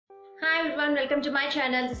Hi everyone, welcome to my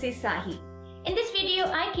channel. This is Sahi. In this video,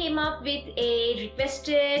 I came up with a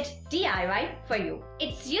requested DIY for you.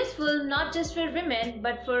 It's useful not just for women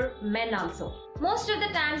but for men also. Most of the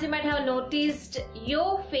times you might have noticed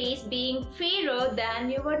your face being fairer than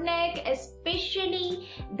your neck, especially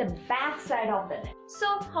the back side of the neck. So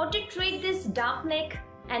how to treat this dark neck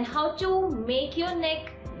and how to make your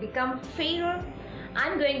neck become fairer,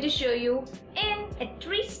 I'm going to show you in a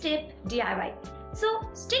 3-step DIY. So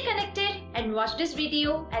stay connected and watch this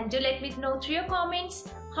video and do let me know through your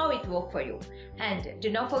comments how it worked for you. And do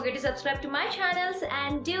not forget to subscribe to my channels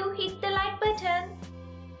and do hit the like button.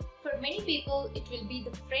 For many people, it will be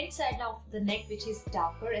the front side of the neck which is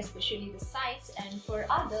darker, especially the sides, and for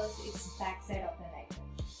others, it's back side of the neck.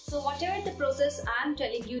 So whatever the process I'm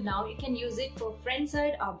telling you now, you can use it for front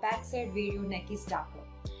side or back side where your neck is darker.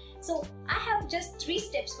 So I have just 3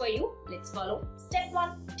 steps for you. Let's follow. Step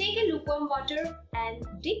 1. Take a lukewarm water and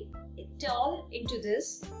dip it all into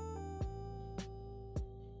this.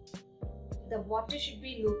 The water should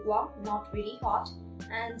be lukewarm, not very hot.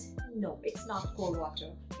 And no, it's not cold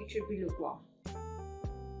water. It should be lukewarm.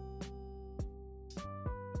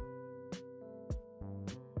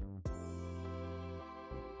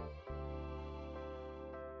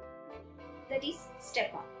 That is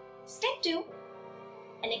step 1. Step 2.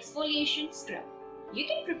 An exfoliation scrub. You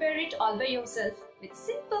can prepare it all by yourself with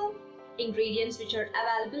simple ingredients which are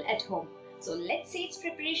available at home. So let's see its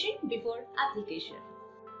preparation before application.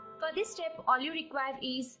 For this step, all you require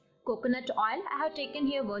is coconut oil. I have taken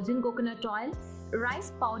here virgin coconut oil,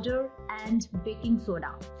 rice powder and baking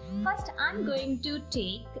soda. First, I'm going to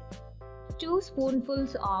take 2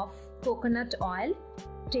 spoonfuls of coconut oil.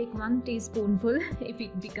 Take 1 teaspoonful. If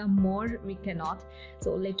it become more, we cannot.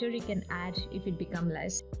 So later you can add if it become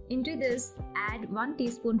less. Into this, add 1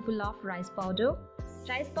 teaspoonful of rice powder.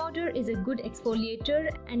 Rice powder is a good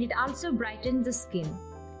exfoliator and it also brightens the skin.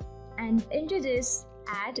 And into this,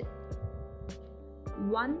 add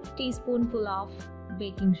 1 teaspoonful of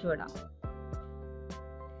baking soda.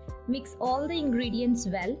 Mix all the ingredients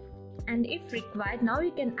well, and if required, now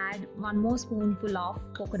you can add 1 more spoonful of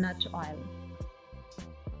coconut oil.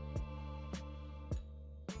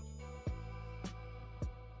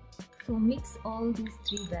 So mix all these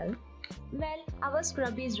 3 well. Well, our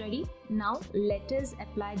scrub is ready. Now let us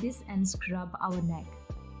apply this and scrub our neck.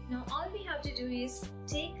 Now all we have to do is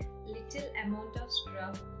take little amount of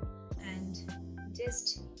scrub and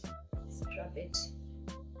just scrub it.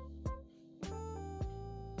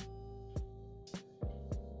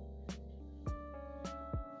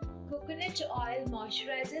 Coconut oil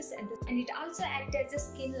moisturizes and it also acts as a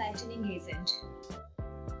skin lightening agent.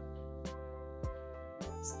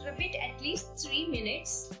 Scrub it at least 3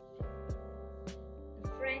 minutes, the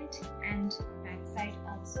front and back side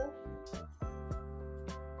also.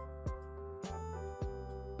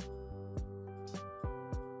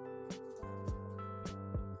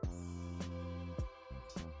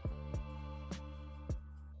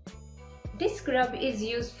 This scrub is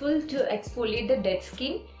useful to exfoliate the dead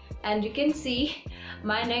skin, and you can see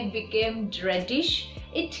my neck became reddish.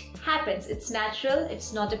 It happens, it's natural,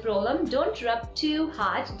 it's not a problem. Don't rub too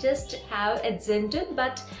hard, just have a gentle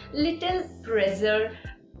but little pressure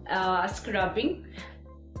scrubbing.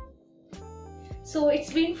 So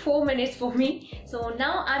it's been 4 minutes for me. So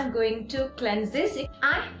now I'm going to cleanse this.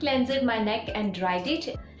 I cleansed my neck and dried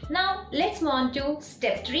it. Now let's move on to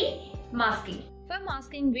step 3, masking. For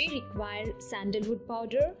masking, we require sandalwood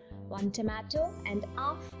powder, 1 tomato and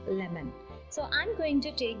half lemon. So I'm going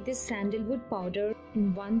to take this sandalwood powder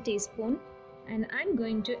in 1 teaspoon and I'm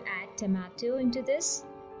going to add tomato into this.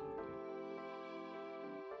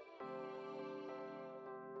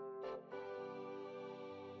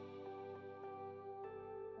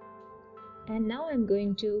 And now I'm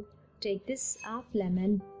going to take this half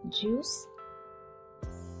lemon juice.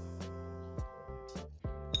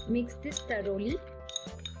 Mix this thoroughly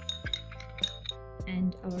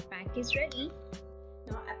and our pack is ready.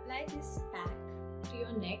 Now apply this pack to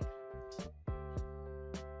your neck.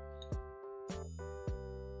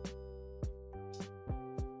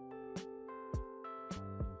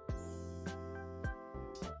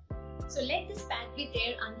 So let this pack be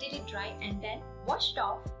there until it dry and then wash it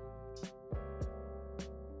off.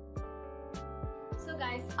 So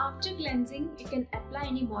guys, after cleansing, you can apply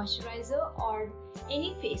any moisturizer or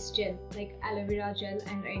any face gel like aloe vera gel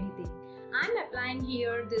and anything. I'm applying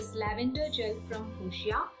here this lavender gel from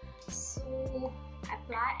Fuchsia. So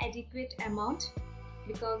apply adequate amount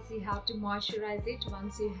because you have to moisturize it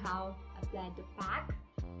once you have applied the pack.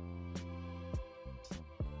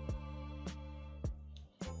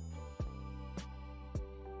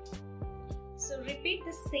 So repeat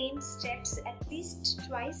the same steps at least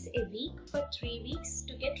twice a week for 3 weeks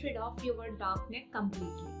to get rid of your dark neck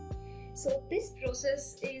completely. So this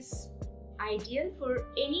process is ideal for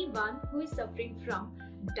anyone who is suffering from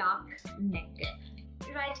dark neck.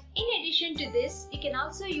 Right, in addition to this, you can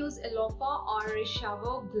also use a loofah or a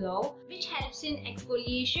shower glove which helps in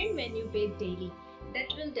exfoliation when you bathe daily.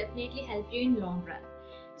 That will definitely help you in long run.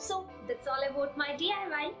 So that's all about my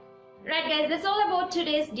DIY. Right guys, that's all about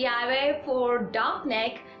today's DIY for dark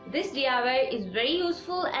neck. This DIY is very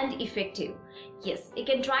useful and effective. Yes, you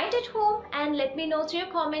can try it at home and let me know through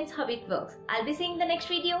your comments how it works. I'll be seeing the next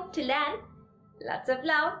video. Till then, lots of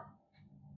love.